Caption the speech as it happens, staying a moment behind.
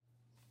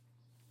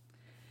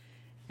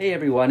Hey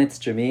everyone, it's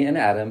Jimmy and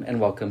Adam, and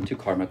welcome to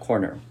Karma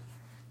Corner.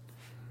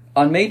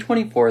 On May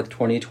 24th,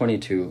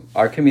 2022,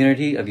 our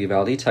community of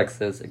Uvalde,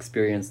 Texas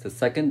experienced the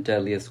second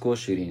deadliest school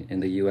shooting in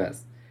the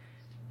U.S.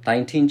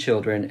 19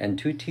 children and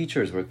 2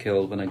 teachers were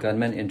killed when a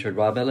gunman entered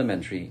Robb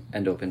Elementary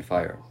and opened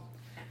fire.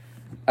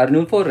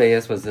 Arnulfo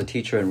Reyes was the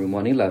teacher in room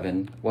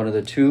 111, one of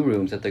the 2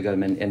 rooms that the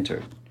gunman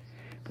entered.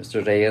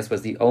 Mr. Reyes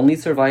was the only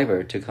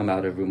survivor to come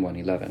out of room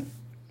 111.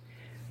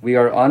 We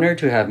are honored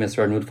to have Mr.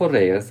 Arnulfo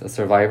Reyes, a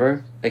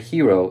survivor, a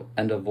hero,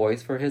 and a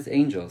voice for his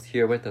angels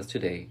here with us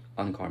today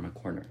on Karma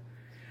Corner.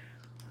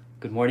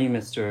 Good morning,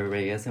 Mr.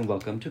 Reyes, and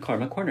welcome to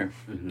Karma Corner.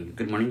 Mm-hmm.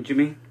 Good morning,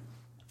 Jimmy.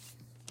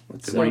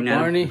 What's up,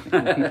 Barney?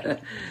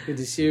 Good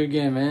to see you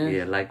again, man.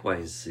 Yeah,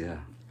 likewise, yeah.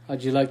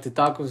 How'd you like the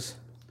tacos?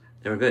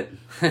 They were good.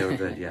 They were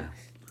good, yeah.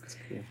 That's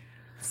cool.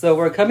 So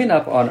we're coming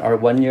up on our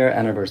 1-year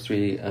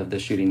anniversary of the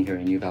shooting here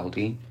in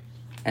Uvalde,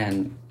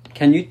 and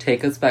can you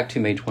take us back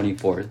to May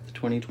 24th,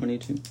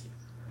 2022?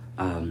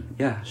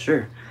 Yeah,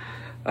 sure.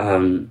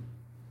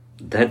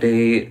 That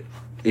day,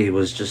 it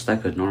was just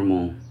like a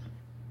normal,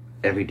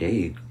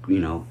 everyday,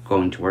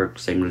 going to work,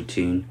 same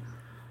routine,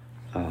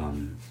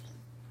 kind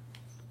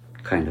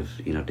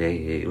of,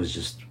 day. It was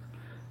just,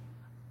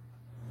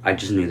 I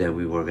just knew that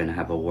we were going to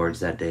have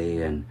awards that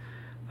day, and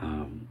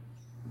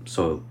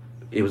so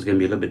it was going to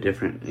be a little bit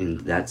different in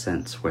that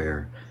sense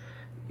where,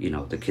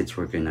 the kids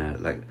were going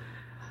to,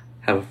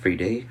 have a free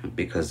day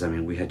because,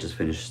 we had just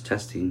finished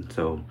testing,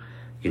 so,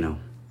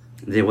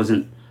 there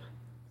wasn't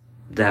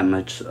that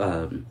much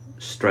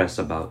stress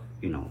about,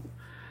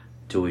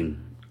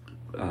 doing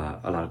a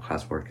lot of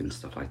classwork and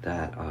stuff like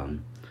that.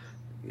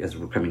 As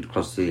we're coming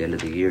close to the end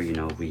of the year,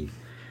 we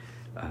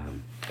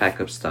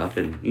pack up stuff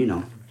and,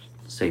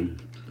 same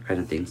kind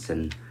of things.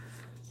 And,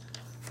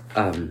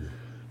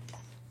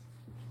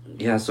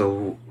 yeah,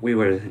 so we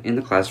were in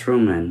the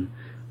classroom and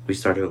we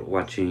started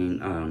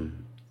watching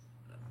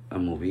a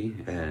movie,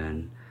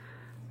 and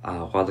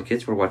while the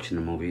kids were watching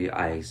the movie,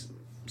 I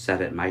sat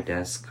at my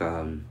desk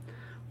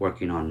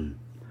working on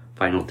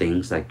final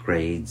things like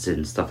grades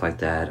and stuff like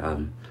that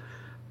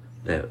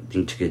that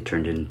need to get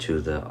turned into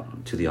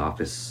the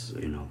office,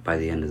 by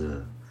the end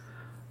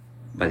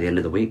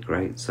of the week,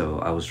 right? So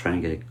I was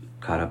trying to get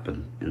caught up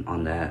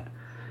on that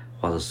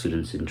while the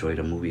students enjoyed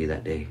a movie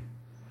that day.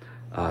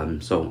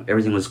 So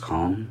everything was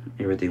calm.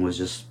 Everything was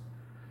just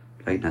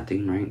like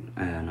nothing, right?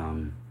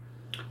 And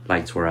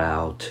lights were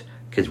out.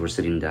 Kids were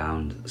sitting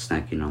down,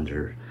 snacking on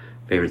their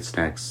favorite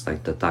snacks,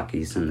 like the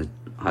Takis and the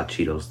hot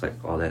Cheetos, like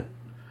all that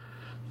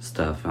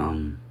stuff.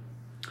 And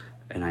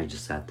I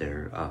just sat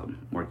there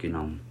working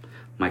on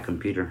my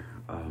computer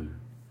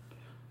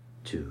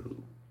to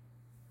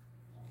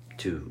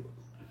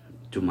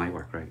do my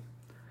work, right?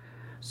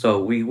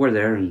 So we were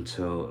there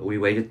we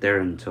waited there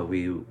until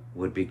we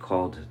would be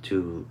called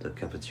to the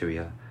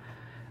cafeteria.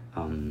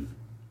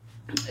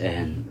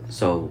 And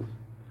so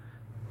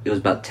it was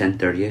about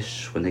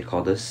 10:30ish when they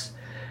called us,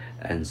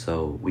 and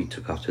so we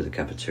took off to the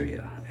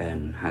cafeteria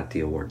and had the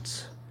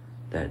awards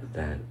that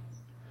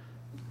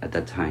at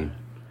that time.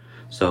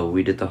 So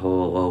we did the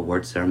whole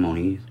award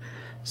ceremony.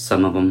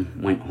 Some of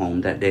them went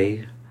home that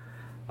day.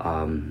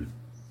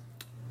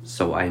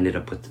 So I ended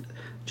up with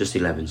just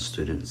 11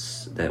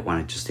 students that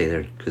wanted to stay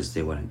there because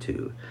they wanted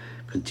to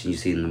continue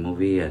seeing the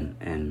movie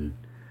and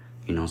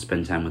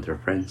spend time with their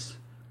friends.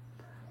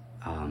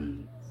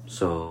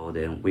 So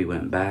then we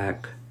went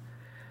back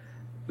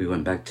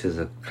to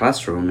the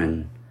classroom,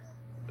 and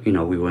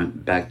we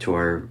went back to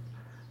our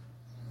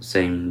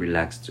same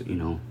relaxed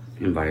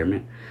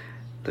environment.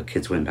 The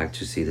kids went back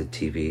to see the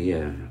TV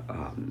and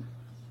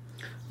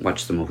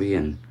watch the movie,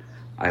 and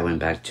I went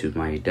back to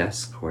my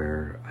desk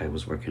where I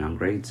was working on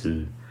grades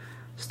and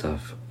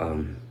stuff.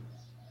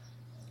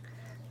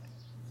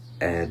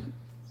 And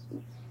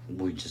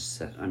we just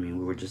sat, we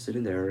were just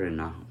sitting there, and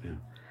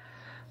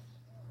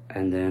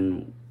and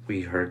then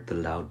we heard the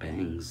loud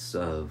bangs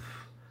of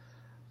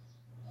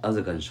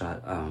the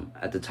gunshot.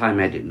 At the time,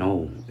 I didn't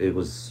know it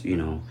was,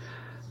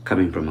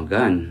 coming from a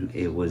gun.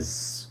 It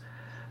was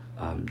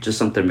just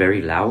something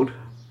very loud,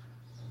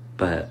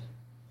 but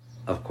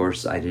of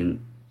course I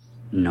didn't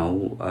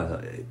know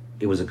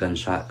it was a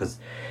gunshot because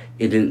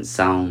it didn't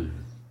sound,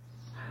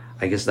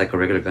 I guess, like a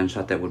regular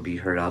gunshot that would be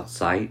heard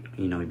outside.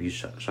 If you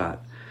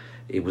shot,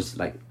 it was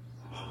like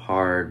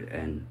hard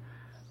and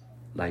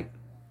like,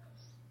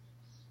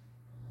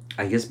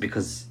 I guess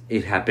because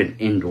it happened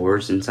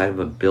indoors inside of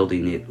a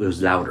building, it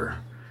was louder.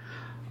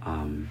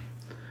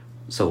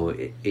 So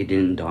it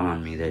didn't dawn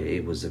on me that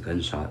it was a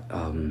gunshot.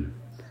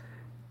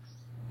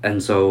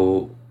 And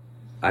so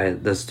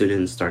the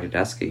students started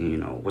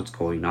asking, what's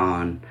going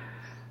on.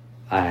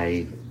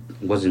 I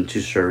wasn't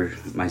too sure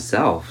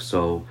myself,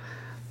 so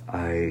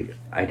I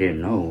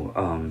didn't know.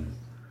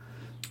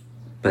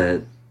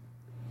 But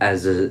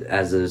as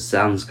the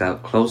sounds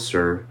got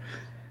closer,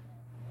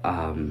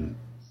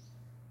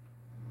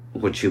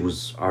 which it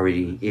was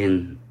already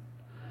in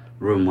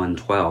room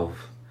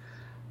 112,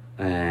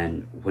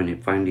 and when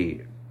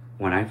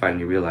I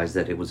finally realized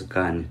that it was a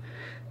gun,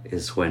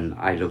 is when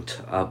I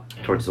looked up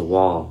towards the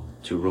wall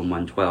to room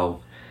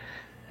 112,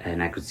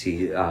 and I could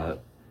see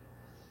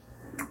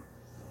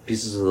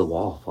pieces of the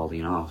wall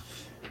falling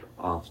off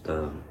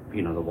the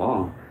the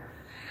wall.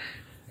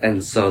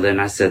 And so then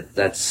I said,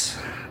 that's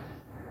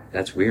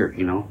weird,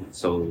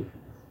 So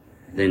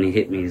then he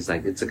hit me. He's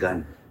like, it's a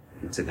gun.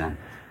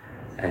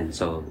 And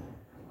so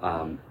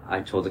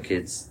I told the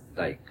kids,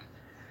 like,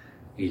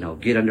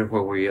 get under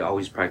where you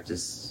always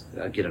practice,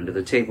 get under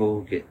the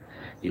table, get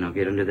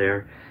under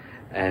there.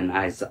 And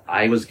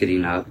I was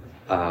getting up,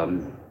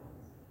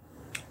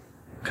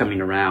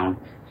 coming around.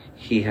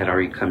 He had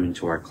already come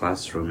into our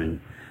classroom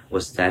and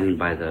was standing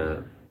by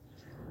the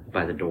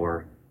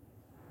door,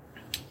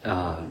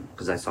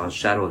 because I saw a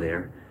shadow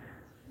there.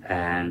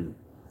 And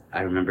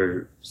I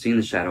remember seeing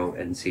the shadow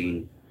and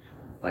seeing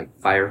like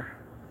fire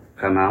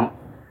come out.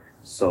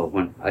 So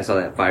when I saw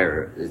that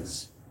fire,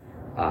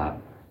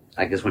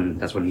 I guess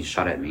that's when he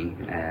shot at me,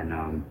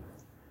 and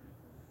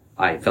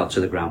I fell to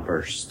the ground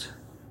first.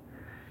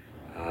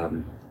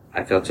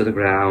 I fell to the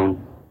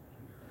ground,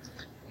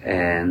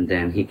 and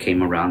then he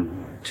came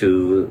around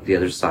to the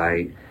other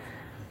side,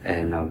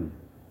 and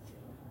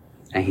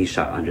he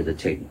shot under the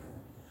table.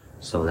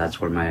 So that's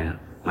where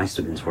my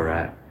students were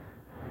at,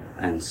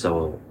 and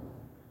so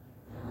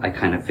I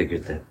kind of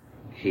figured that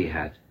he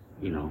had,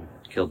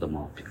 killed them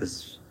all,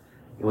 because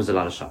it was a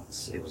lot of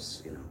shots. It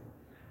was,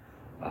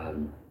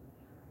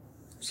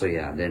 so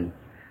yeah, then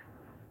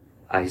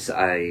I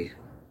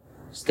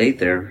stayed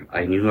there.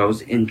 I knew I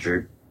was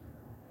injured.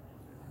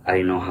 I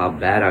didn't know how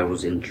bad I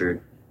was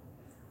injured,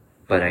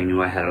 but I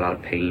knew I had a lot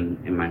of pain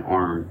in my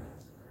arm,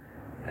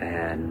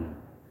 and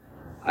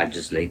I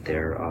just laid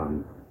there.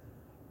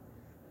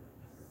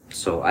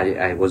 So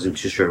I wasn't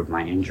too sure of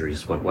my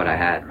injuries, what I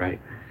had,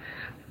 right?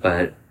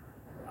 But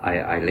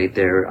I laid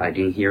there. I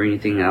didn't hear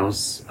anything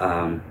else.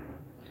 I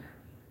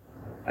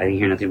didn't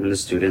hear nothing from the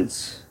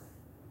students.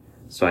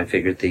 So I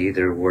figured they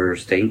either were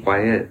staying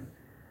quiet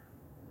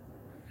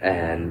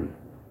and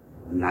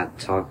not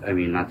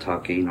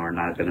talking or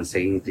not going to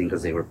say anything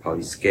because they were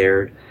probably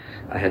scared.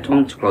 I had told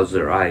them to close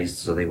their eyes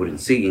so they wouldn't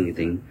see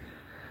anything.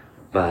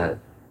 But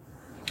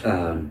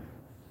I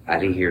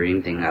didn't hear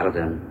anything out of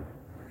them.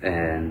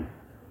 And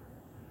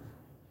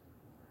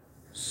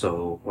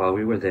so while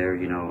we were there,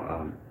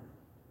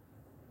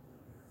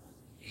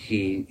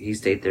 he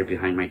stayed there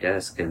behind my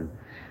desk and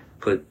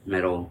put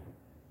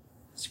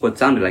what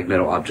sounded like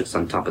metal objects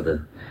on top of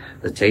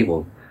the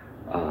table.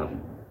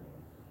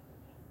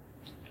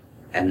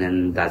 And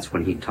then that's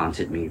when he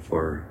taunted me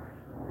for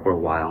a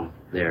while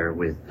there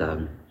with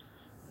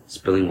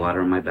spilling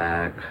water on my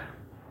back,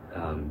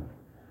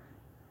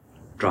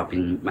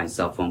 dropping my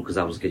cell phone because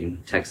I was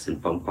getting texts and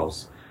phone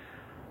calls,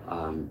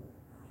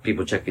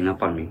 people checking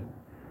up on me.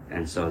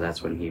 And so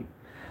that's when he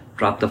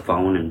dropped the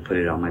phone and put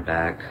it on my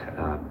back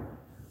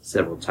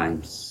several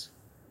times.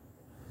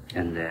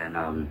 And then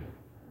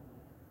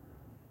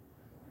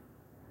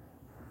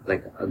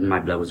like my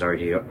blood was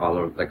already all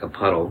over, like a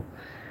puddle,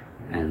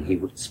 and he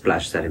would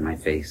splash that in my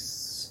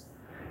face.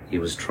 He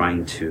was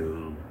trying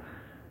to,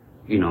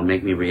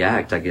 make me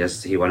react. I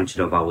guess he wanted to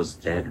know if I was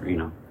dead,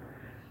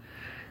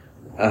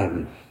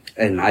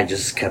 and I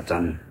just kept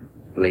on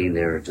laying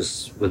there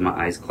just with my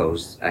eyes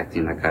closed,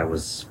 acting like I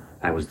was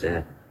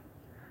dead.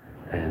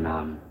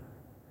 And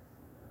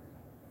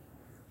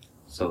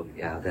so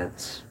yeah,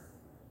 that's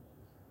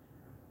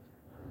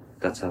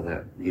how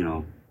that,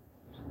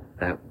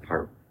 that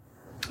part.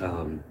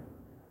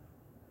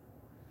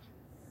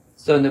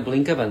 So in the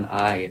blink of an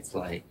eye, it's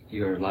like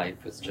your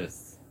life was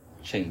just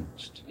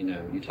changed.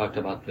 You talked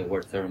about the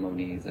award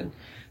ceremonies, and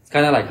it's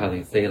kind of like how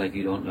they say, like,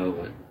 you don't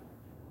know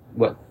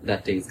what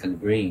that day's going to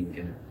bring.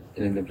 And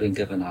in the blink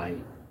of an eye,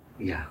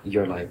 yeah,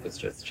 your life was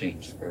just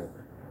changed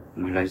forever.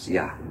 My life,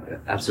 yeah,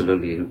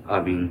 absolutely.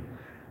 I mean,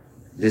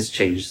 this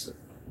changed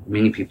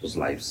many people's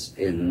lives.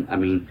 And I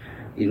mean,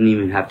 you didn't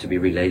even have to be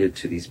related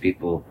to these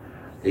people.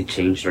 They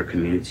changed our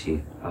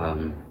community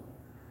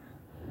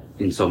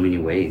in so many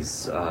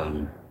ways.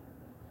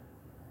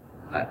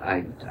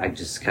 I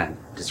just can't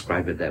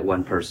describe it. That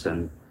one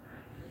person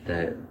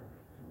that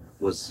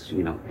was,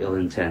 ill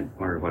intent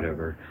or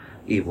whatever,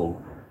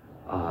 evil,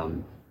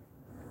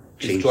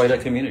 destroyed a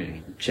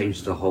community.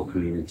 Changed the whole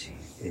community.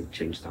 It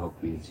changed the whole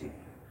community.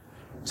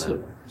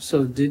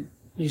 So did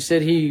you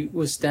said he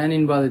was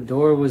standing by the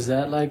door? Was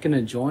that like an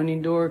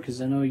adjoining door?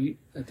 Because I know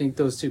I think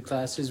those two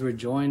classes were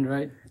joined,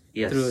 right?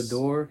 Yes. Through a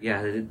door.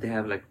 Yeah, they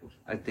have like,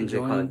 I think they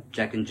call it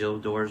Jack and Jill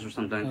doors or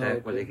something like that,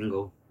 okay. Where they can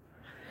go.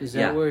 Is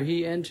that where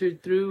he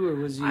entered through, or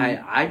was he?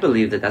 I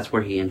believe that's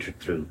where he entered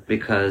through,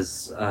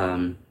 because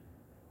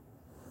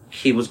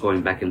he was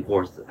going back and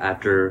forth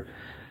after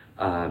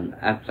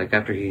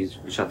he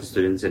shot the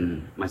students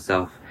and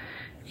myself.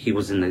 He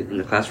was in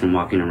the classroom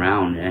walking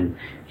around, and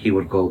he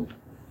would go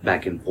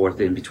back and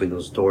forth in between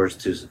those doors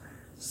to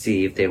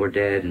see if they were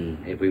dead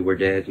and if we were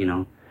dead,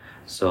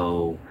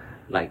 So,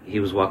 like, he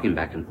was walking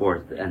back and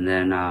forth, and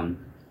then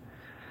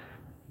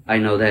I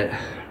know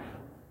that.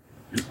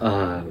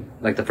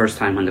 Like the first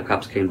time when the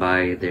cops came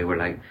by, they were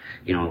like,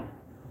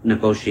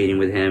 negotiating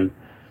with him,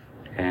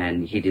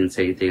 and he didn't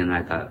say anything. And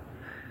I thought,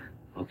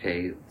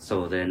 Okay,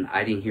 so then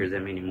I didn't hear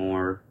them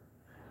anymore.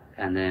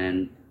 And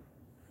then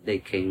they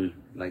came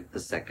like the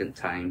second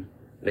time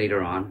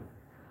later on.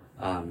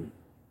 And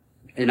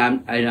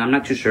I'm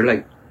not too sure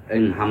like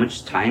in how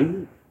much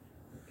time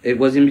it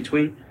was in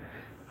between.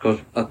 Because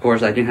of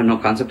course I didn't have no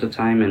concept of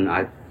time,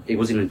 and it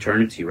was an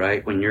eternity,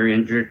 right? When you're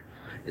injured,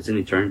 it's an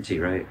eternity,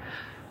 right?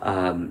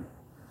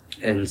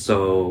 And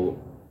so,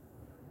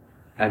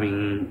 I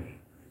mean,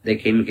 they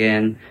came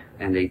again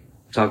and they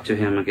talked to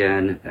him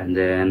again, and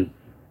then,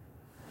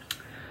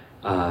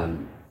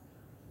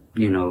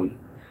 you know,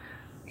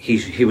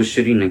 he was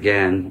shooting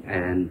again,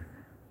 and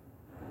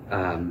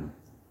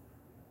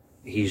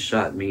he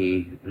shot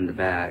me in the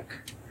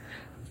back,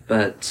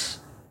 but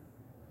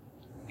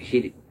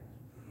he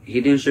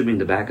didn't shoot me in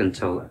the back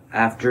until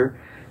after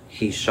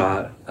he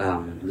shot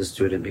the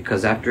student,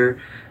 because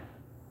after,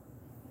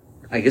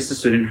 I guess the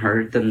student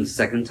heard them the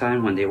second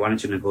time when they wanted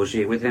to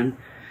negotiate with him,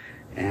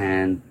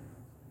 and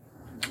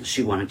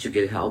she wanted to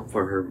get help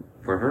for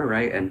her,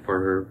 right, and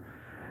for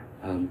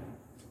her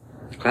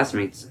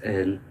classmates,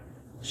 and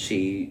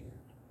she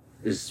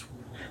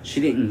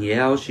didn't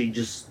yell, she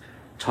just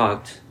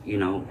talked, you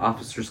know,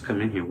 officers come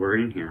in here, we're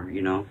in here,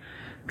 you know,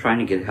 trying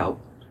to get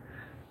help.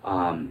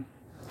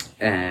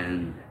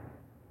 And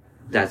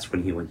that's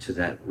when he went to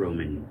that room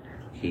and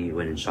he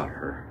went and shot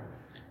her.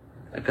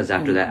 Because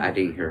after that, I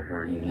didn't hear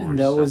her anymore. And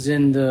that was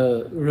in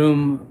the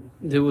room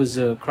that was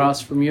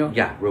across from you?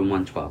 Yeah, room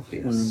 112,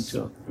 yes. Room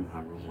 12.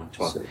 Room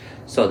 112.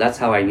 So that's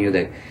how I knew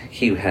that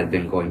he had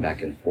been going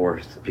back and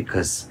forth,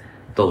 because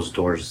those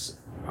doors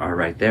are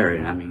right there.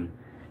 And I mean,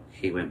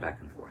 he went back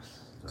and forth.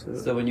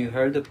 So when you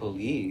heard the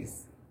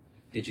police,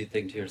 did you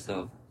think to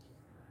yourself,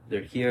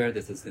 they're here,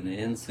 this is going to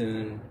end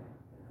soon?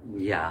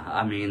 Yeah,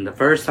 I mean, the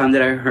first time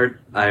that I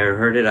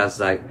heard it, I was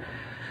like,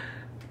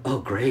 oh,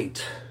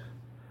 great.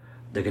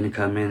 They're going to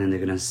come in and they're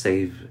going to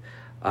save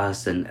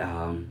us and,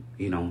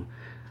 you know,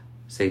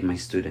 save my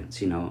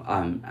students, you know.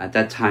 At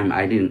that time,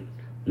 I didn't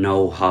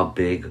know how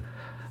big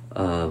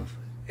of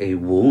a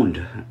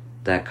wound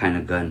that kind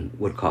of gun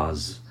would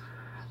cause.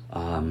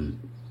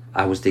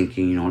 I was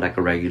thinking, you know, like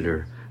a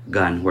regular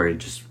gun where it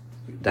just,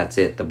 that's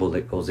it, the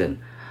bullet goes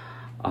in.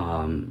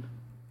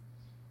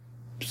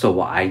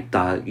 So I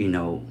thought, you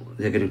know,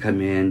 they're going to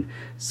come in,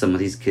 some of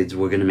these kids,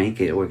 we're going to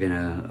make it, we're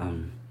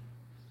going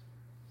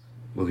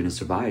to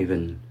survive.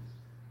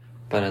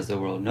 But as the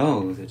world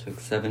knows, it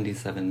took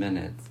 77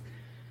 minutes.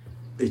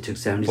 It took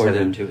for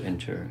them to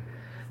enter.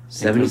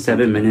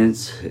 77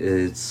 minutes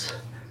is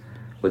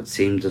what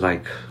seemed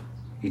like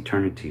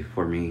eternity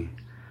for me.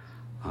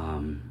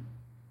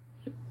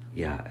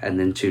 Yeah, and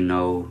then to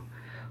know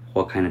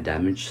what kind of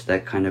damage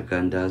that kind of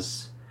gun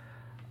does.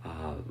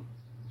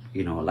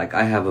 You know, like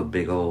I have a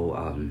big old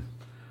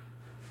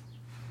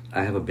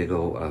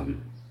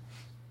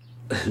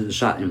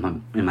shot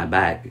in my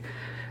back,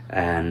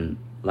 and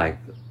like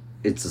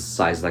it's a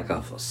size like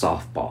a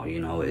softball.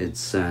 You know,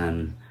 it's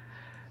the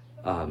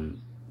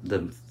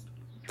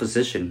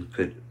physician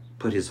could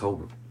put his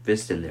whole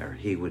fist in there.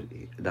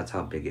 That's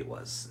how big it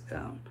was.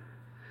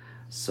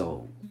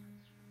 So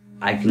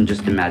I can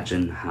just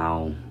imagine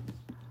how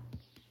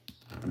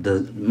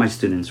my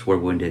students were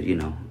wounded. You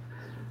know.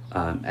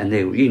 And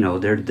they, you know,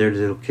 they're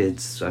little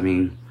kids. I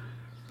mean,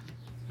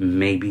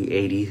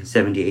 maybe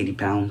 70, 80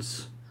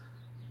 pounds.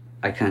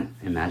 I can't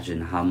imagine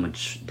how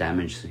much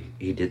damage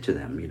he did to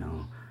them, you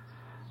know.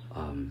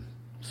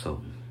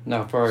 So.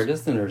 Now, for our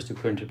listeners to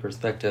put into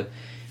perspective,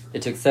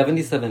 it took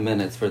 77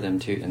 minutes for them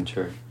to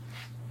enter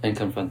and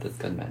confront this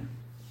gunman.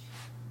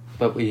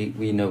 But we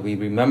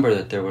remember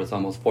that there was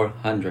almost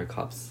 400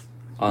 cops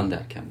on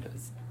that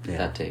campus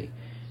that day.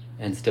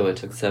 And still it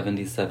took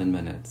 77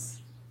 minutes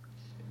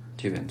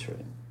to enter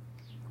it.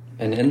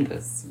 And in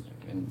this.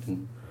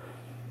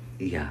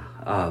 Yeah.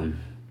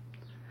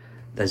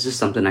 That's just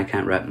something I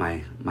can't wrap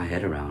my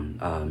head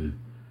around.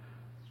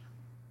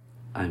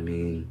 I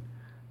mean,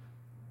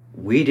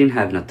 we didn't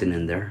have nothing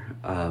in there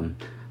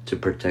to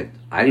protect.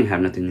 I didn't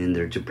have nothing in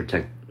there to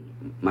protect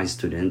my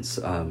students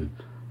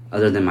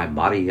other than my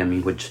body. I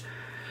mean, which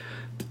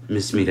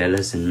Miss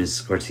Mireles and Miss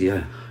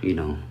Garcia, you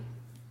know,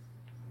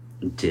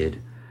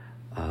 did.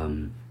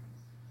 And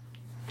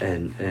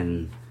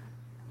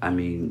I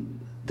mean,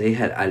 they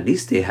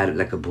had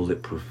like a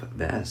bulletproof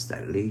vest,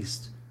 at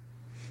least.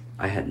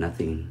 I had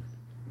nothing.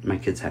 My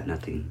kids had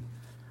nothing.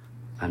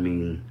 I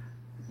mean,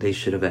 they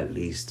should have at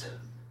least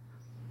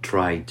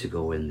tried to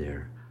go in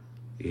there,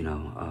 you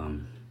know.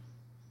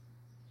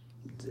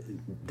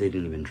 They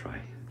didn't even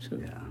try. So,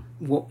 yeah.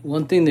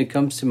 One thing that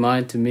comes to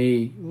mind to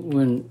me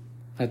when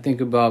I think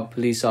about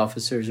police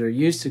officers, or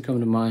used to come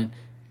to mind,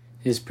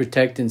 is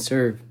protect and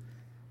serve.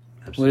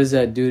 Absolutely. What does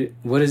that do?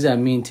 What does that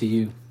mean to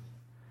you?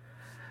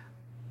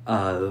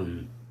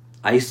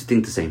 I used to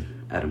think the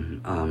same,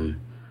 Adam.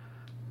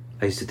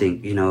 I used to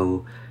think, you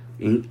know,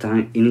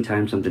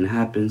 anytime something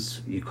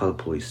happens, you call the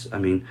police. I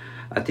mean,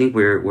 I think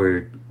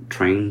we're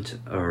trained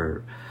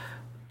or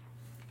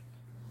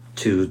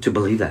to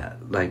believe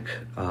that, like,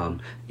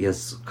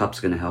 yes, cops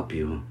gonna help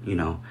you, you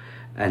know,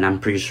 and I'm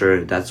pretty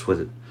sure that's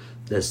what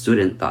the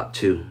student thought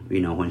too.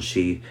 When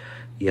she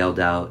yelled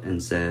out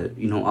and said,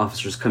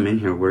 "Officers, come in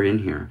here. We're in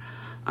here."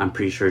 I'm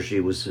pretty sure she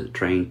was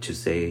trained to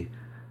say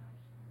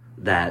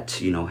that,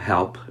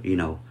 help,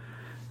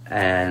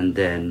 and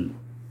then,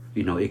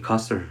 it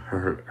cost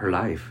her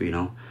life,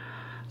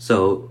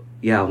 So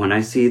yeah, when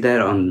I see that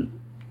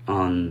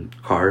on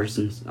cars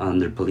and on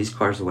their police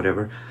cars or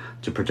whatever,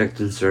 to protect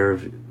and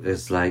serve,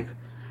 it's like,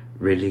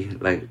 really,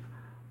 like,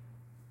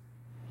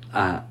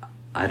 I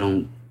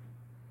don't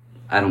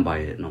buy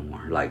it no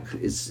more. Like,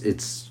 it's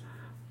it's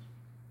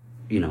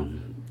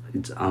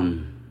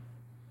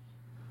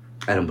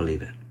I don't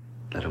believe it.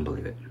 I don't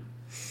believe it.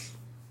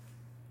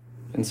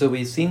 And so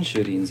we've seen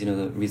shootings,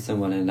 the recent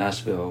one in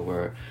Nashville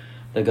where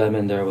the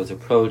gunman there was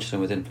approached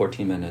and within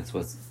 14 minutes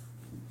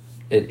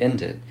it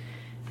ended.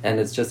 And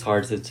it's just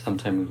hard to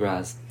sometimes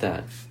grasp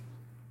that,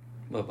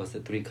 what was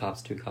it, two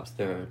cops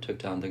there took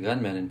down the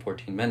gunman in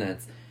 14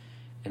 minutes,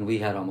 and we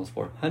had almost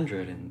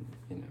 400, and,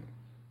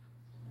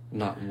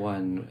 not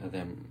one of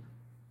them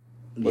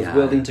was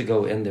willing to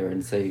go in there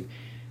and save,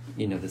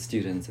 the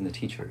students and the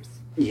teachers.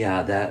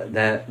 Yeah,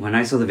 that when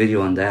I saw the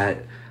video on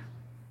that,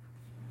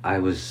 I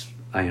was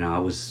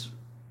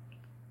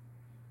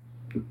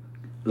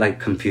like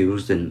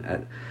confused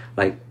and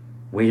like,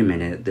 wait a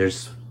minute,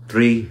 there's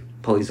 3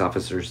 police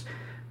officers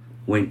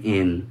went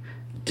in,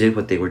 did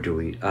what they were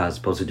doing,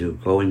 supposed to do,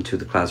 go into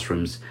the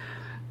classrooms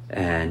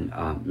and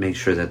make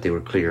sure that they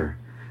were clear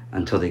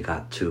until they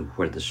got to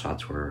where the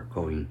shots were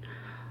going.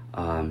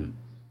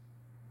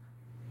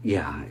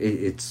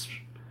 It's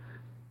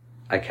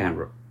I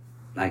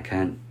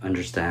can't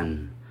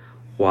understand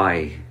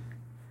why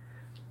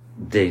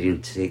they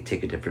didn't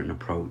take a different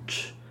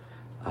approach.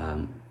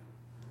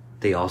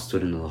 They all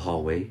stood in the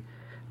hallway.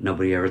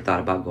 Nobody ever thought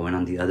about going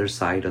on the other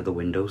side of the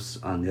windows,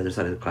 on the other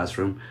side of the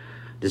classroom,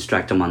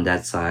 distract them on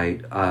that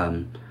side.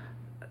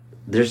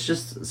 There's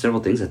just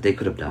several things that they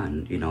could have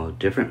done,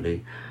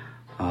 differently.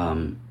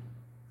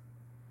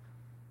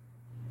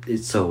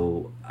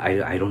 So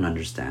I don't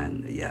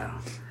understand. Yeah,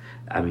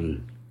 I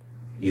mean,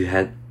 you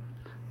had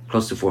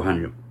close to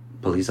 400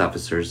 police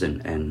officers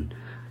and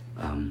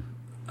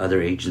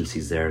other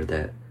agencies there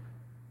that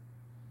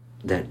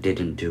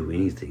didn't do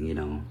anything,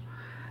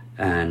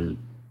 and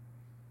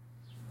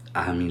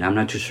I mean, I'm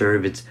not too sure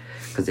if it's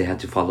because they had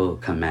to follow a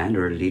command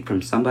or a lead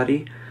from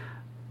somebody,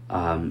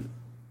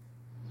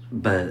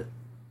 but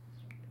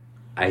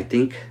I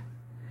think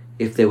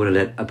if they would have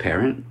let a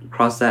parent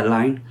cross that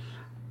line,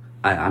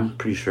 I'm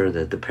pretty sure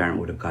that the parent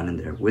would have gone in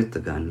there with the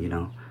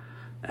gun,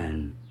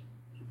 and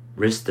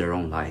risked their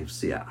own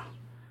lives, yeah.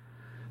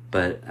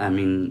 But, I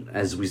mean,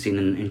 as we've seen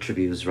in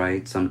interviews,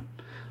 right, some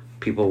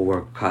people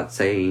were caught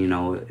saying,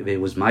 if it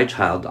was my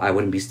child, I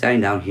wouldn't be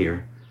standing down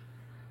here.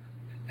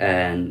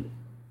 And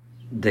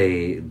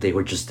they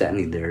were just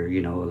standing there,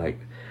 like,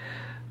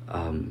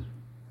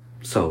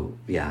 so,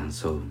 yeah,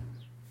 so...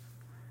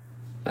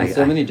 And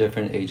many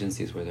different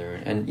agencies were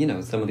there. And,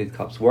 some of these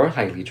cops were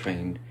highly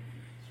trained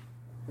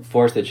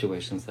for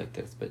situations like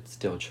this, but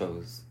still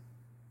chose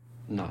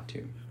not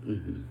to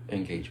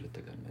engage with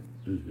the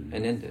gunman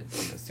and ended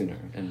sooner.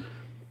 And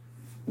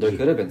there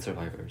could have been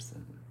survivors,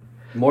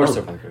 more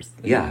survivors.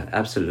 Yeah,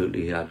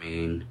 absolutely. I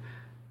mean,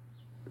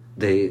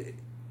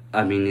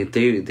 if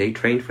they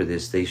trained for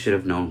this, they should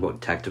have known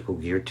what tactical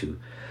gear to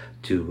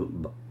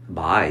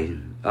buy,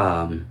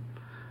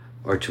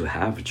 or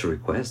to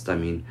request. I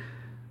mean,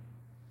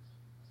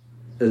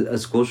 a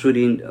school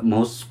shooting,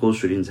 most school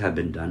shootings have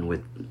been done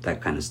with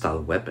that kind of style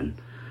of weapon.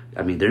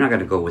 I mean, they're not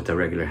going to go with a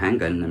regular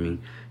handgun. I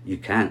mean, you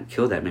can't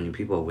kill that many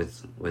people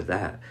with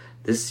that.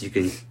 This, you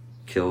can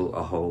kill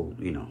a whole,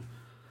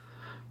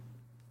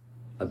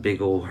 a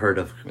big old herd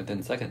of...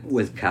 within seconds.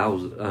 With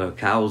cows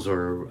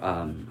or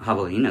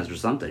javelinas or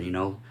something,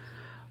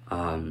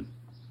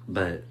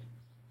 But,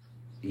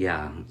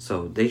 yeah,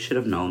 so they should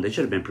have known. They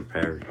should have been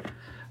prepared.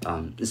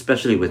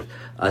 Especially with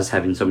us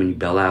having so many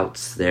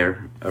bailouts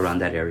there around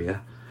that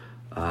area.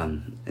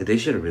 They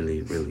should have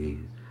really, really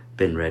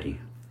been ready.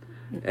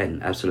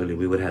 And absolutely,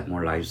 we would have had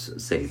more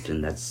lives saved,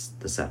 and that's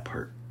the sad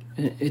part.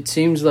 It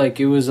seems like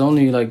it was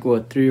only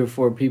 3 or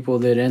 4 people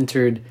that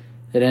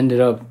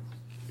ended up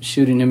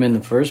shooting him in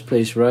the first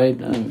place, right?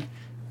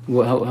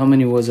 How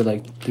many was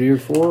it? 3 or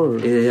 4? Or?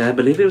 Yeah, I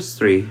believe it was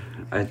 3.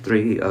 I had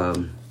 3.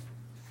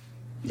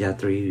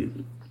 3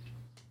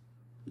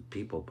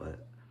 people, but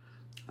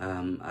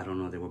I don't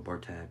know. They were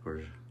Bartak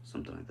or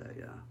something like that.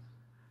 Yeah.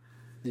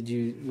 Did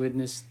you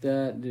witness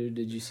that?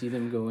 Did you see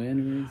them go in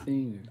or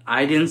anything? Or?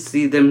 I didn't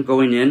see them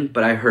going in,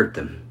 but I heard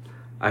them.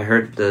 I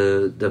heard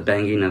the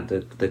banging of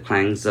the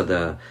clangs of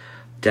the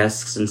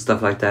desks and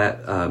stuff like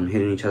that,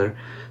 hitting each other.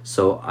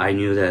 So I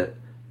knew that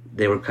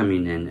they were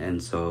coming in,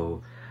 and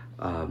so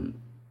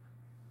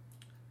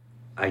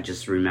I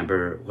just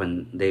remember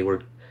when they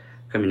were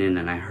coming in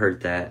and I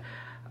heard that,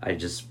 I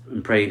just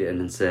prayed and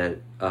then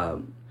said,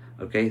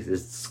 okay,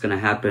 this is going to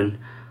happen.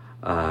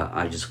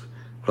 I just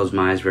closed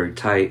my eyes very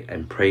tight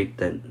and prayed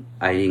that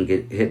I didn't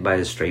get hit by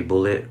a stray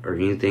bullet or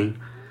anything.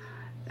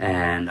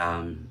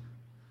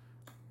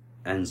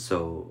 And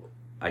so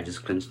I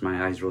just clenched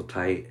my eyes real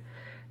tight.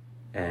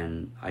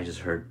 and I just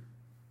heard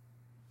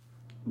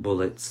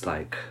bullets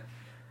like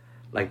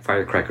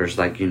firecrackers,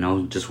 like, you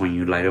know, just when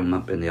you light them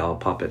up and they all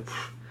pop it.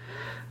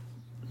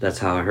 That's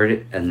how I heard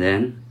it. And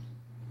then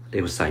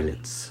it was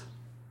silence.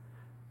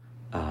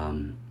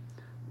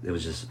 It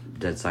was just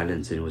dead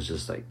silence, and it was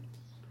just like,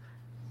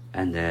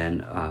 and then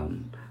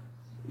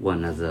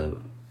one of the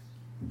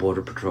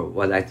border patrol,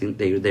 well, I think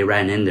they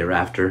ran in there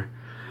after,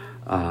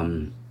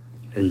 and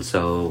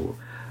so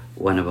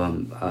one of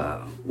them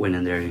went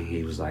in there, and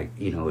he was like,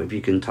 you know, if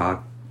you can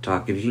talk,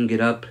 if you can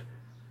get up.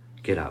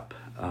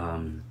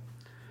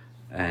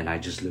 And I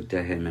just looked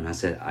at him and I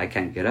said, I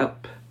can't get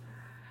up.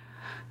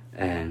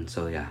 And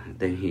so, yeah,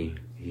 then he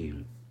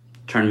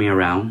turned me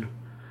around,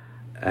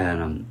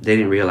 and they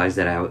didn't realize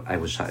that I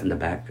was shot in the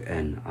back,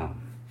 and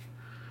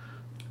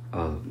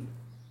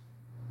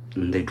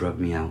they drugged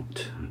me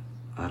out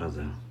of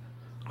the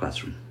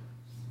classroom.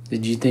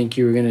 Did you think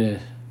you were going to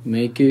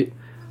make it?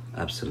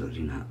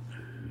 Absolutely not.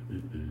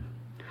 Mm-mm.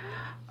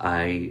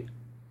 I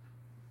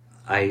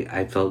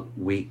felt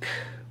weak.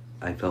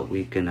 I felt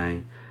weak, and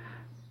I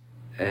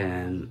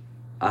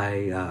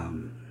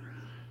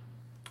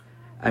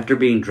after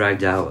being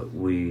dragged out,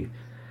 we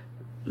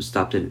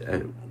stopped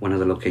at one of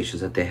the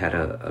locations that they had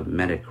a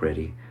medic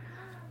ready,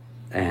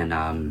 and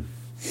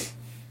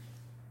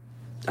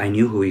I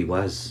knew who he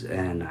was,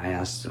 and I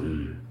asked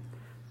him,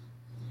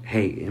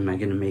 hey, am I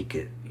gonna make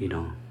it, you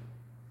know?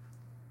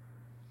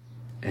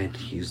 And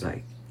he was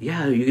like,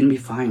 yeah, you're gonna be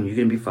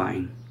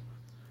fine,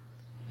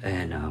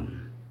 and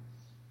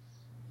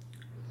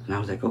I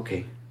was like,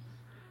 okay.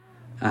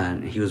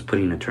 And he was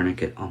putting a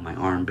tourniquet on my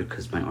arm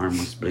because my arm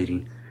was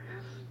bleeding.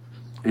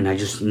 And I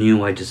just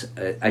knew I just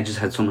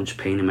had so much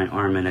pain in my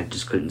arm, and I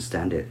just couldn't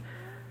stand it.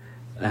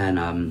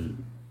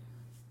 And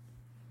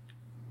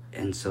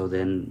so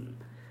then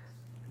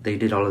they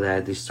did all of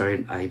that. They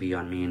started IV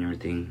on me and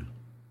everything.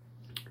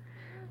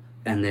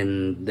 And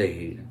then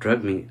they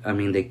drugged me. I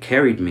mean, they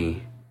carried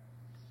me.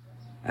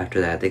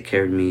 After that, they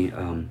carried me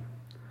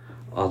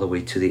all the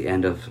way to the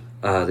end of.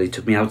 They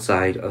took me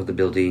outside of the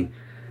building,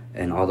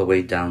 and all the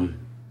way down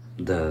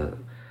to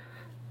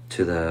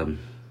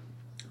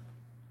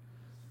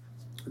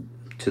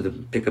the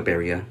pickup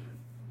area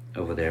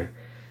over there.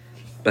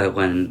 But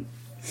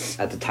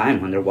at the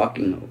time when they're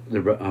walking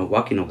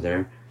over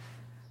there,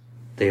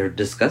 they were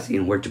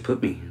discussing where to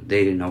put me.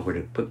 They didn't know where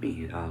to put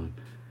me.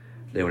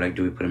 They were like,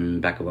 do we put him in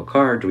the back of a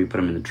car? Do we put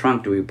him in the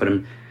trunk? Do we put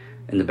him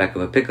in the back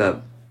of a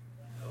pickup?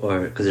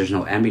 Or because there's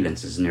no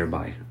ambulances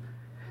nearby.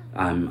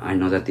 I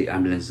know that the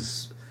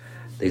ambulances,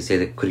 they say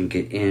they couldn't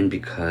get in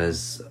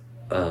because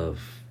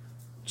of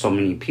so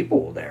many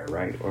people there,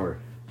 right? Or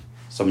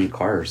so many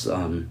cars.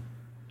 And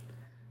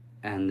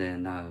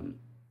then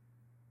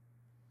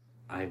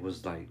I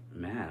was like,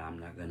 man, I'm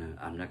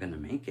not gonna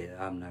make it.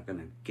 I'm not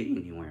gonna get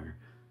anywhere.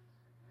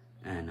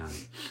 And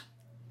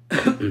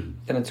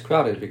and it's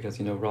crowded because,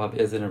 you know, Robb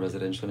is in a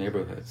residential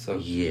neighborhood, so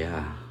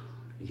yeah.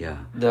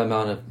 The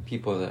amount of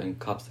people and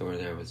cops that were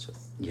there was just...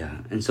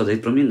 Yeah, and so they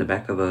threw me in the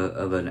back of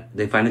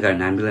they finally got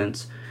an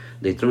ambulance.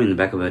 They threw me in the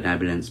back of an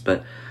ambulance,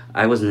 but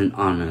I wasn't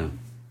on a,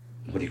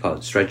 what do you call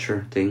it,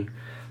 stretcher thing.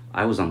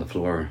 I was on the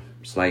floor,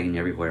 sliding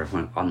everywhere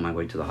on my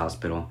way to the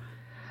hospital.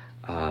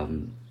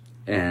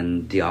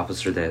 And the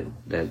officer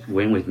that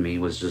went with me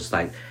was just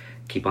like,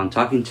 keep on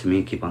talking to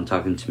me.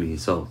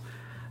 So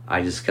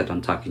I just kept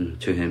on talking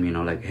to him, you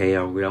know, like, hey,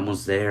 are we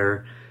almost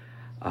there?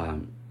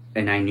 And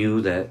I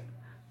knew that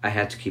I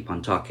had to keep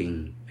on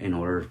talking in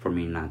order for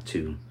me not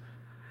to,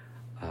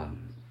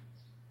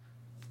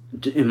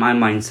 in my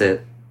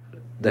mindset,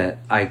 that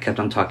I kept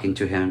on talking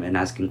to him and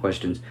asking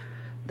questions.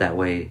 That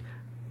way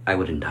I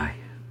wouldn't die,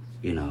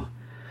 you know.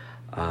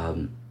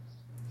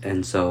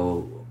 And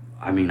so,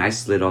 I mean, I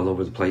slid all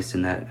over the place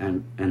in that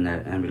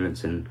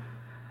ambulance, and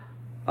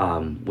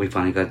we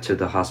finally got to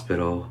the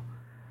hospital,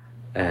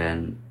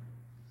 and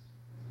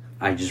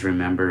I just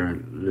remember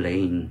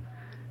laying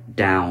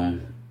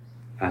down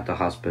at the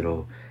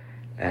hospital,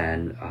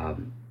 and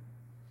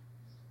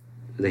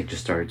they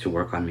just started to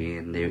work on me,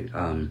 and they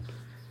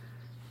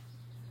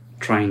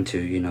trying to,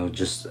 you know,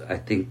 just, I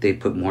think they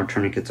put more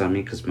tourniquets on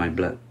me because my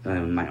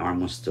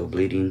arm was still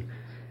bleeding,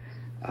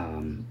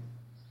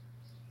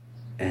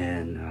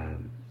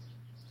 and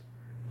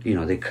you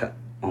know, they cut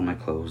all my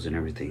clothes and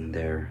everything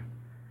there.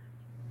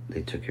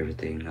 They took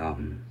everything,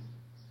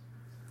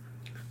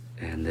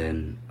 and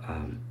then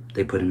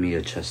they put in me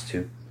a chest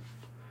tube,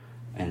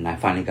 and I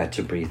finally got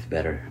to breathe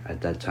better at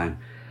that time.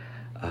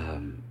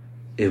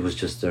 It was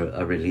just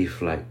a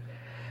relief, like,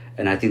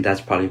 and I think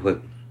that's probably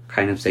what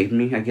kind of saved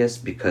me, I guess,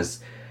 because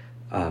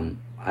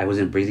I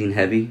wasn't breathing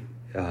heavy.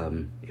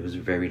 It was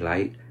very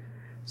light.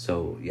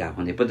 So yeah,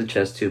 when they put the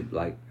chest tube,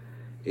 like,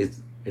 it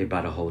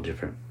brought a whole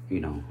different,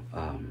 you know,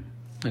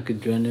 like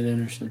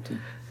adrenaline or something.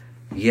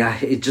 Yeah,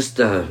 it just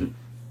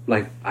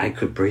like I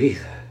could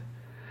breathe.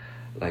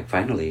 Like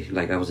finally,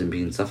 like I wasn't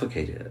being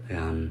suffocated.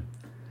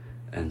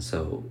 And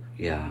so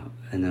yeah,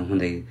 and then when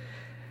they,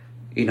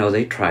 you know,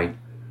 they tried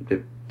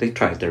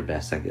their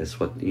best, I guess.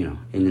 What, you know,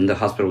 and then the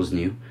hospital was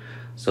new,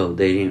 so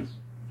they didn't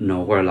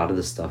know where a lot of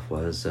the stuff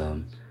was.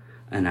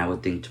 and I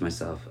would think to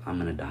myself, I'm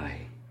gonna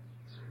die.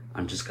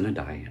 I'm just gonna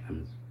die.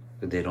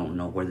 They don't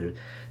know where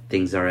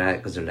things are at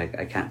because they're like,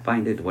 I can't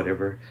find it,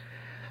 whatever.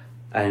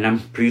 And I'm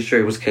pretty sure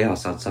it was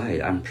chaos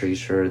outside. I'm pretty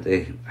sure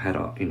they had,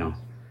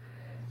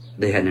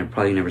 they had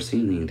probably never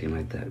seen anything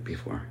like that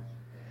before.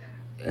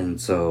 And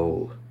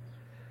so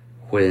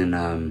when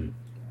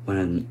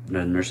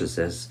the nurse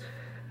says,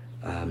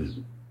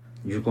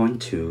 we're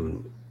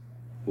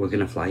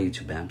gonna fly you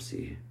to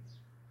Bamsey,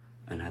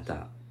 and I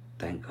thought,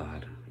 thank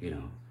God,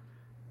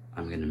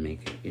 I'm gonna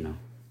make it,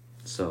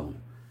 So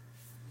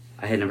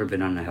I had never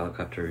been on a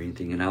helicopter or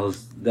anything, and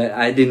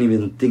I didn't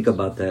even think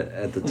about that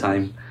at the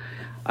time.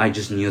 I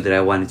just knew that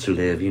I wanted to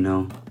live,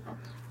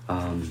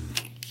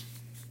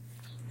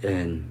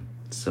 and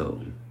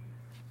so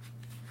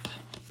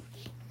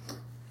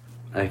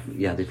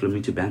they flew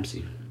me to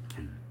Bamsey.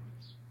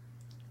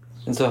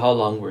 And so how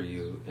long were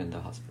you in the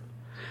hospital?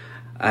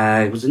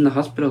 I was in the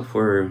hospital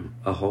for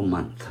a whole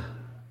month,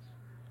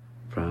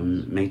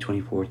 from May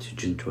 24th to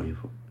June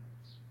 24th.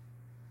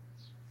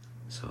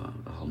 So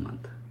a whole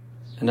month.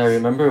 And I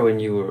remember when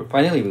you were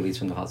finally released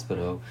from the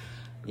hospital,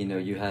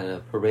 you had a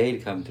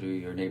parade come through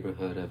your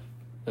neighborhood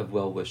of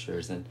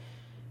well-wishers. And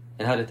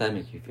how did that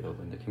make you feel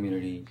when the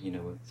community,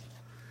 was...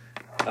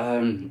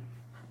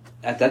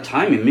 At that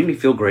time, it made me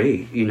feel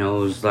great. It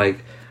was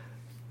like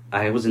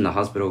I was in the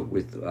hospital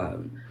with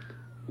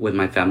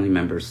my family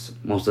members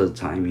most of the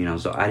time,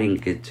 so I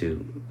didn't get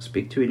to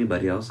speak to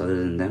anybody else other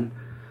than them.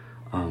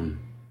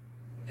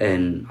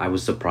 And I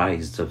was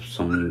surprised of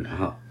so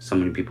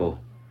many people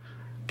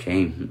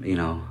came,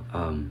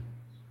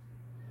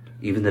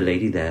 even the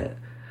lady that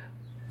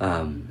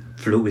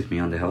flew with me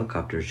on the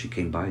helicopter, she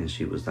came by and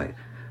she was like,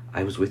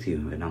 I was with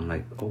you. And I'm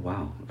like, oh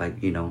wow,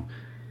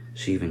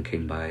 she even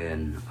came by.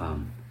 And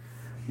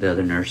the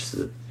other nurse,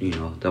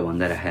 the one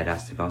that I had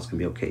asked if I was gonna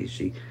be okay,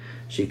 she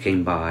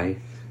came by.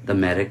 The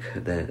medic,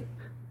 the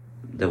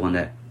one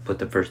that put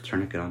the first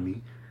tourniquet on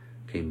me,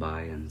 came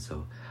by. And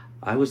so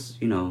I was,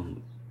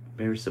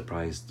 very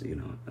surprised,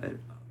 at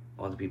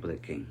all the people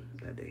that came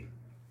that day.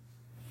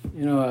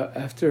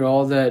 After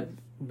all that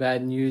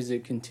bad news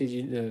that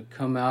continued to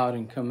come out,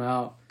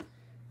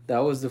 that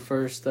was the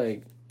first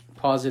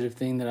positive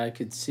thing that I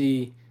could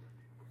see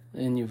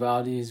in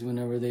Uvalde's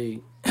whenever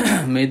they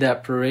made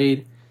that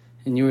parade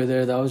and you were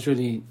there. That was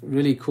really,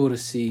 really cool to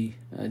see.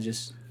 I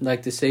just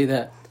like to say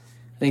that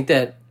I think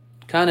that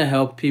kind of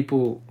helped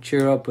people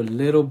cheer up a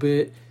little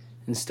bit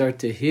and start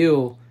to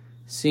heal,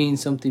 seeing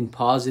something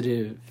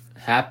positive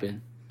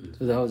happen.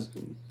 So that was,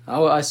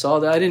 I saw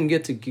that. I didn't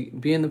get to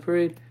be in the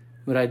parade,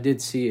 but I did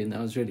see it, and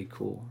that was really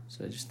cool.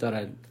 So I just thought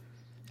I'd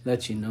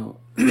let you know.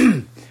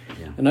 Yeah.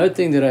 Another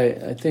thing that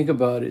I think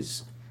about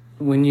is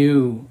when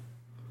you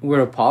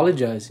were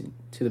apologizing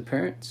to the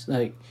parents,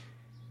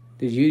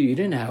 you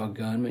didn't have a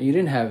gun, you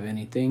didn't have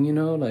anything,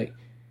 I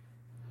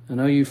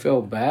know you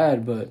felt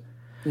bad, but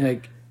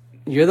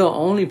you're the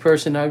only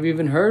person I've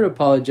even heard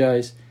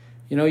apologize.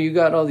 You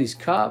got all these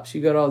cops,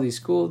 you got all these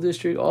school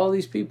district, all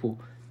these people.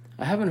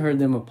 I haven't heard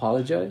them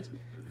apologize.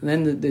 And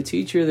then the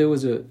teacher, there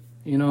was a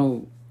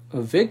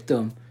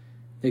victim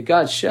that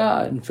got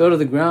shot and fell to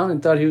the ground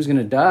and thought he was going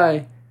to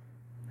die.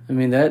 I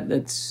mean,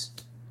 that's...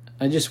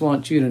 I just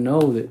want you to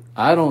know that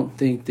I don't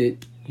think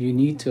that you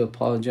need to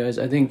apologize.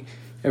 I think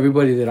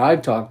everybody that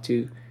I've talked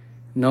to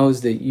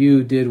knows that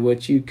you did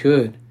what you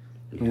could.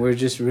 And we're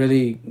just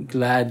really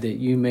glad that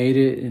you made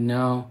it, and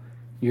now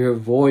you're a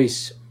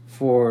voice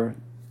for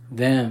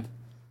them.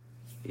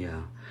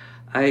 Yeah.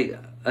 I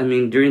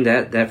mean, during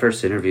that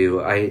first interview,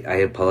 I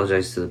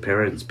apologized to the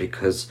parents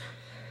because,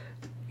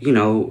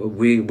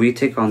 we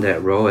take on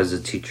that role as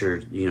a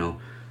teacher,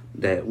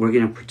 that we're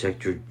going to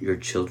protect your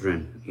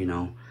children,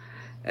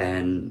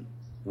 and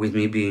with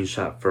me being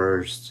shot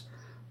first,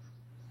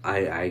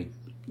 I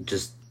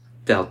just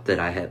felt that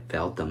I had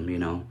failed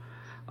them,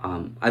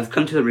 I've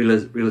come to the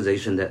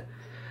realization that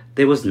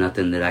there was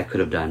nothing that I could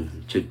have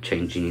done to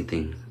change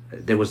anything.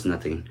 There was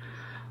nothing.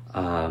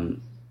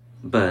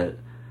 But,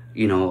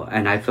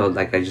 and I felt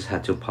like I just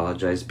had to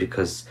apologize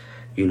because,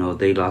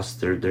 they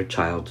lost their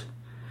child,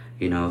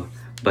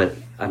 But,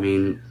 I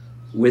mean,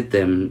 with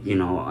them,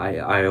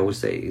 I always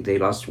say they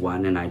lost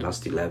one and I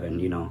lost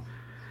 11,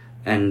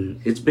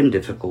 And it's been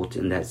difficult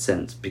in that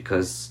sense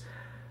because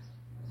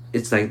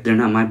it's like they're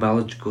not my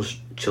biological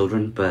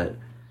children, but...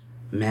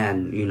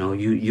 man,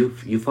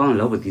 you fall in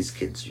love with these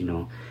kids,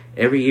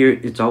 Every year,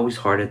 it's always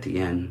hard at the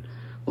end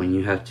when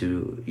you have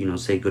to,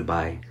 say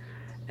goodbye.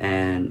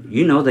 And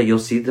you know that you'll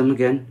see them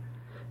again.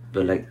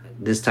 But,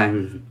 this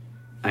time,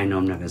 I know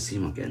I'm not going to see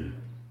them again.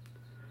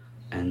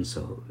 And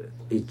so,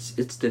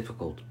 it's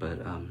difficult.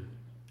 But,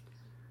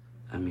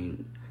 I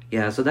mean,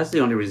 yeah, so that's the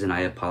only reason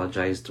I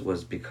apologized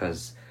was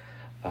because,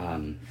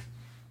 I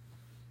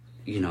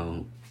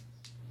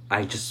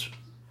just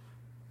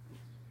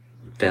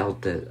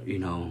felt that,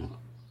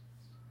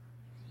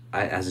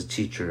 I, as a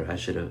teacher, I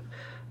should have,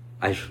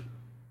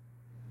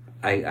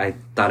 I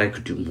thought I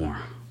could do more.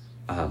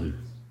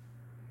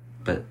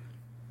 But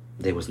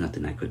there was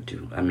nothing I could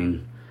do. I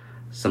mean,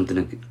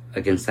 something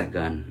against that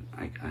gun,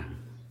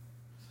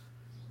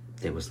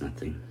 there was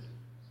nothing.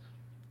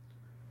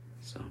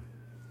 So,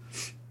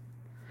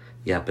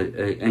 yeah, but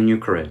and you're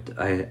correct.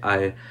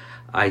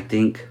 I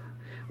think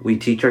we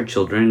teach our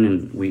children,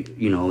 and we,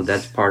 you know,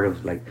 that's part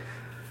of like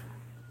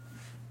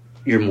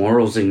your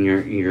morals and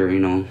your you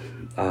know,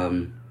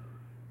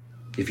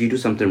 if you do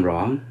something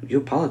wrong, you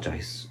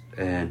apologize,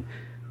 and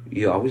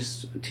you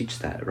always teach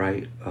that,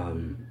 right?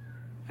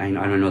 I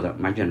don't know that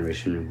my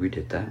generation, we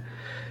did that.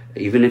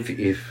 Even if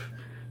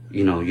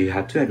you know, you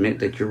have to admit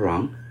that you're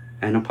wrong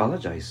and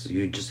apologize.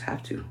 You just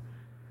have to.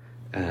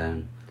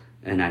 And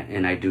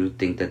I do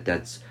think that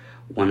that's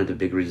one of the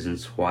big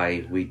reasons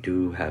why we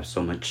do have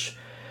so much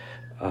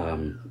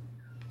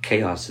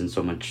chaos and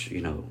so much,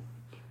 you know,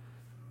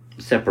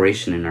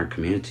 separation in our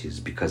communities,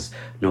 because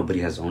nobody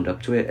has owned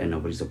up to it and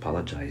nobody's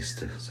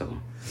apologized.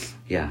 So,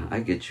 yeah, I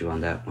get you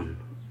on that one.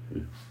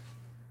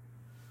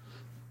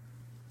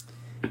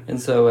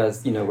 And so,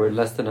 as you know, we're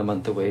less than a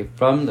month away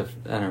from the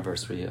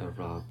anniversary of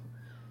Robb.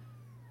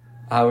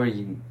 How are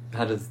you?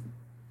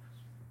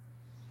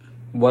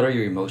 What are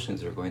your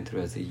emotions you're going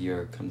through as the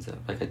year comes up?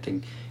 Like, I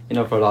think, you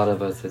know, for a lot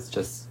of us,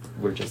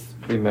 we're just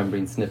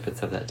remembering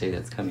snippets of that day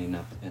that's coming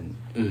up, and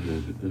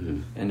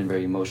and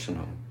very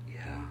emotional.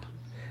 Yeah,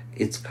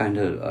 it's kind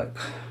of like,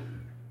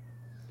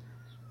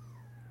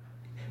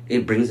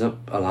 it brings up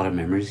a lot of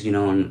memories, you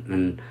know,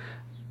 and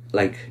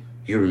like,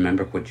 you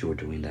remember what you were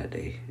doing that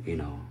day, you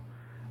know.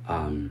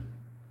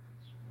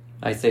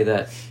 I say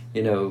that,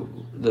 you know,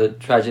 the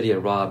tragedy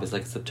of Robb is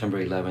like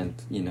September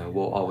 11th. You know,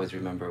 we'll always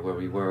remember where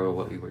we were,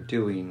 what we were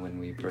doing when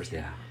we first.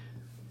 Yeah.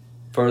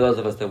 For those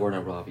of us that weren't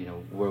at Robb, you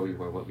know, where we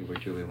were, what we were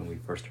doing when we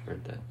first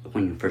heard that.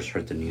 When you first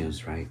heard the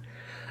news, right?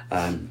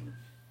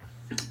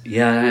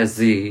 Yeah, as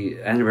the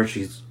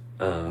anniversary's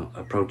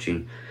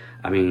approaching,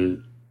 I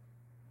mean,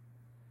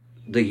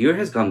 the year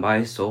has gone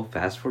by so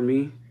fast for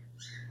me,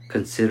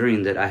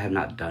 considering that I have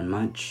not done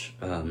much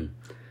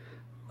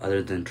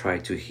other than try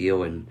to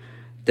heal and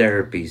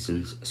therapies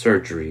and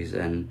surgeries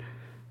and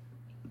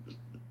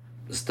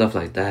stuff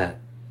like that.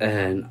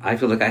 And I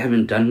feel like I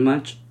haven't done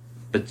much,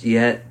 but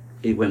yet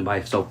it went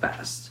by so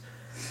fast.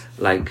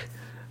 Like,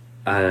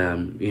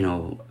 you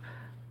know,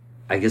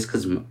 I guess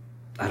because,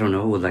 I don't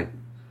know, like,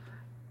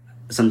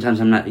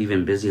 sometimes I'm not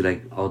even busy,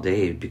 like, all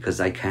day,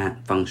 because I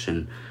can't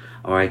function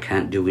or I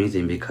can't do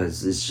anything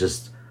because it's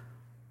just,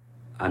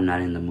 I'm not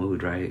in the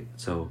mood, right?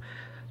 So,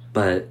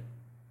 but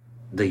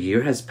the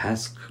year has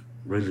passed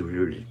really,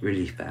 really,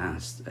 really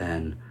fast.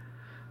 And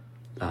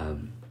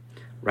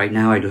right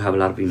now I do have a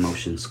lot of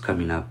emotions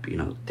coming up, you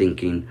know,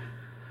 thinking,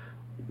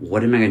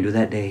 what am I going to do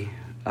that day?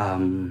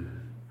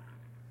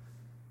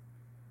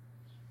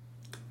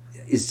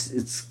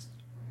 It's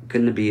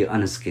going to be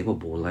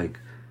unescapable. Like,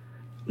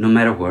 no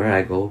matter where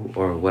I go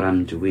or what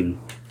I'm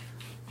doing,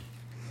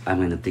 I'm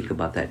going to think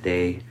about that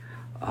day.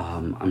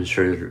 I'm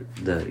sure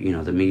the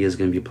media is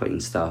going to be playing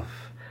stuff.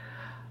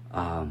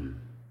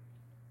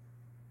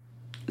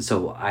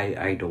 So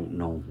I don't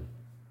know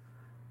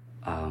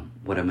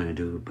what I'm going to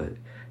do, but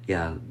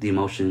yeah, the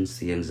emotions,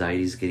 the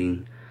anxiety is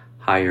getting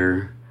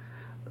higher.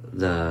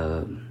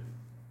 The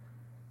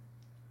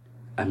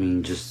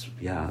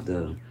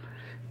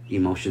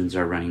emotions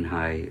are running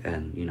high,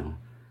 and, you know,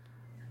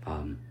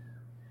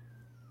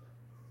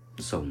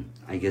 so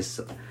I guess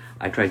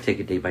I try to take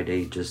it day by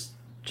day, just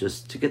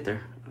to get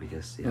there, I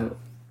guess. Yeah.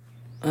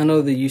 I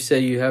know that you say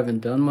you haven't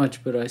done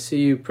much, but I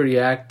see you pretty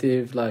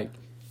active, like,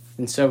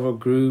 in several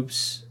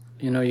groups.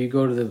 You know, you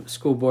go to the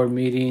school board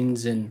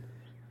meetings, and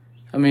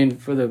I mean,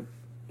 for the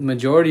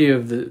majority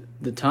of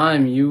the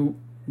time, you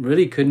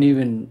really couldn't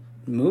even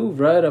move,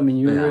 right? I mean,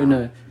 you were in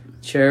a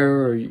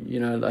chair, or, you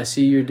know, I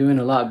see you're doing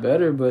a lot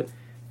better, but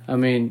I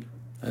mean,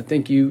 I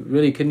think you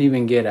really couldn't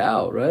even get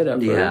out, right?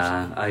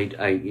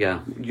 Yeah,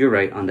 you're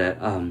right on that.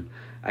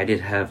 I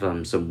did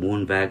have some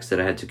wound bags that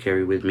I had to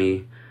carry with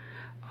me,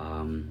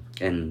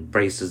 and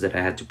braces that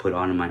I had to put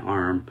on my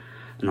arm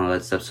and all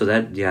that stuff. So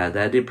that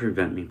did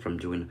prevent me from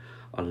doing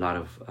a lot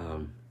of,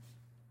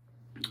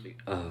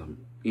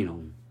 you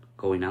know,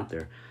 going out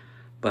there.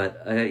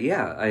 But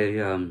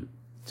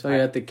So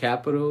you're at the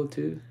Capitol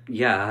too?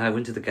 Yeah, I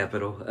went to the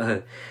Capitol,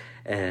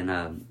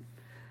 and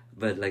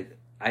but like,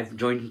 I've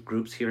joined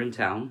groups here in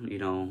town. You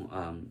know,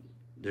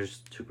 there's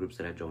 2 groups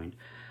that I joined.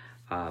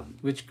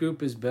 Which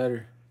group is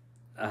better?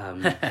 Well,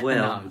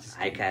 no,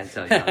 I can't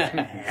tell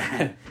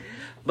you.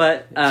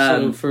 But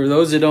so for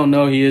those that don't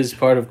know, he is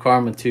part of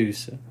Karma too.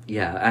 So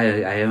yeah,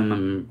 I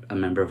am a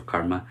member of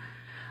Karma,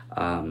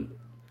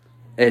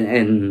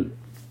 and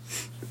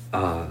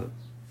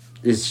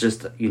it's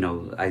just, you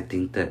know, I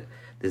think that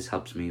this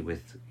helps me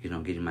with, you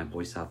know, getting my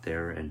voice out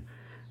there, and,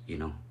 you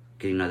know,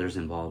 getting others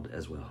involved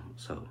as well.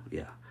 So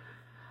yeah,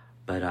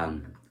 but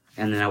and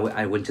then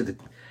I went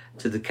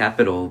to the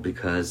Capitol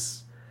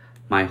because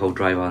my whole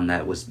drive on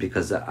that was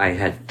because I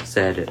had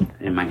said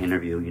in my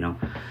interview, you know,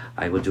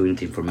 I would do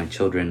anything for my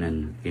children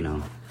and, you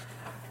know,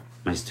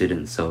 my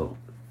students. So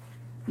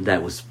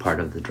that was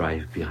part of the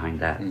drive behind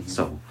that. Mm-hmm.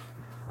 So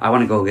I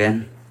want to go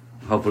again,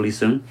 hopefully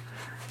soon,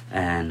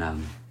 and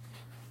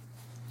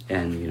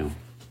you know,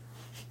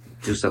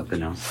 do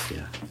something else.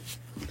 Yeah.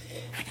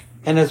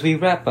 And as we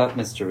wrap up,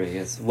 Mr.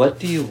 Reyes, what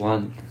do you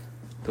want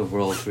the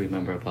world to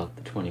remember about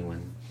the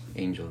 21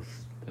 angels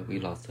that we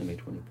lost on May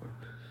 24th?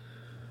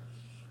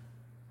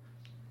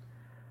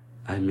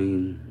 I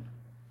mean,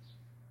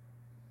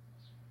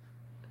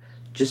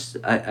 just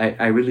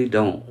I really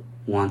don't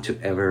want to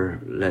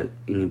ever let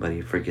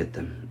anybody forget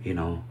them, you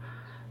know.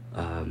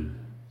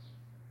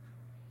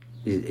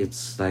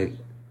 It's like,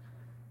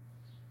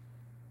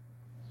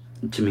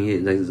 to me,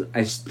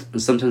 like,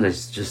 sometimes I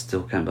just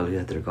still can't believe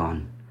that they're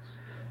gone.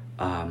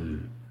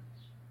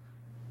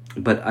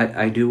 But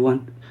I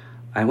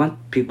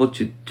want people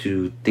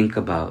to think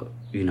about,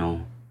 you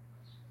know,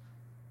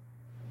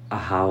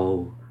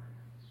 how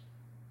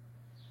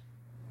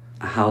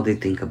they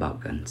think about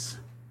guns.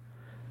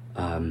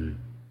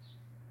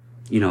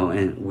 You know,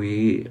 and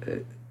we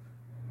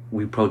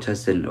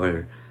protested,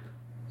 or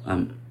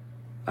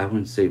I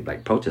wouldn't say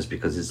like protest,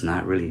 because it's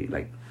not really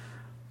like,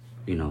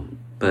 you know,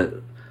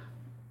 but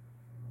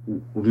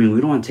I mean,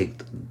 we don't want to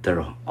take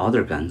all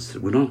their guns,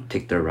 we don't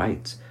take their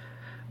rights,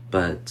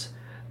 but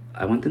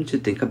I want them to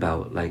think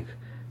about, like,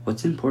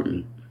 what's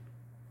important.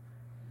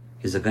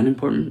 Is a gun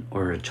important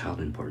or a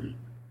child important?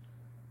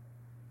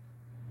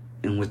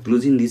 And with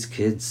losing these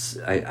kids,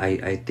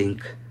 I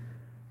think,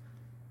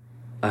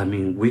 I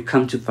mean, we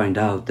come to find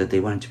out that they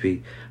wanted to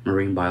be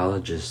marine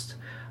biologists,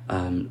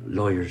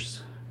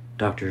 lawyers,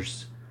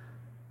 doctors.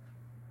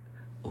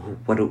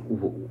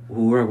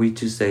 Who are we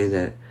to say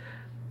that?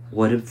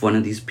 What if one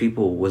of these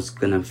people was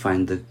gonna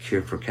find the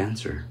cure for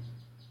cancer?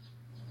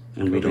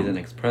 And we don't. Be the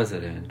next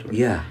president. Or,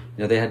 yeah.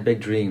 You know, they had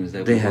big dreams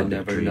that we will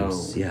never know.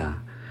 Yeah,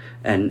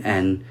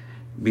 and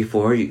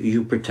before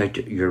you protect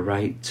your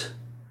right,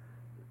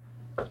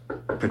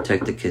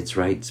 protect the kids'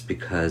 rights,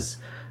 because,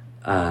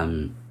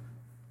 you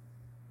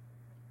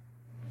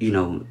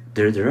know,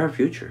 they're our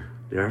future.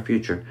 They're our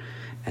future,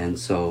 and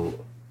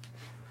so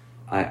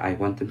I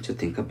want them to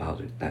think about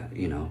it, that,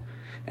 you know,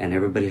 and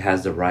everybody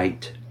has the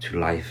right to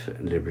life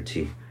and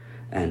liberty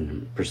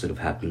and pursuit of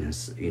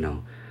happiness, you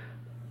know.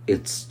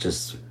 It's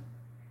just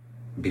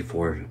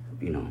before,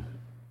 you know,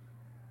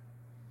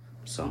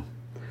 so.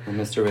 Well,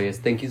 Mr. Reyes,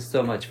 thank you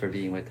so much for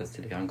being with us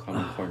today on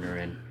Common Corner,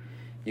 and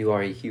you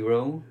are a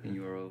hero, and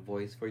you are a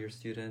voice for your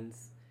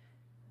students,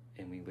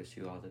 and we wish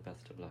you all the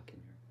best of luck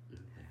in your...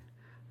 Okay.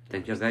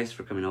 Thank you guys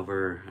for coming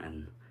over,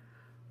 and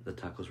the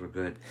tacos were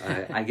good.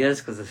 I guess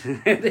because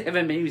they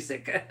haven't made me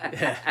sick.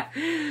 Yeah.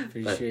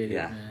 Appreciate it,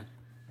 yeah. man.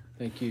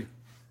 Thank you.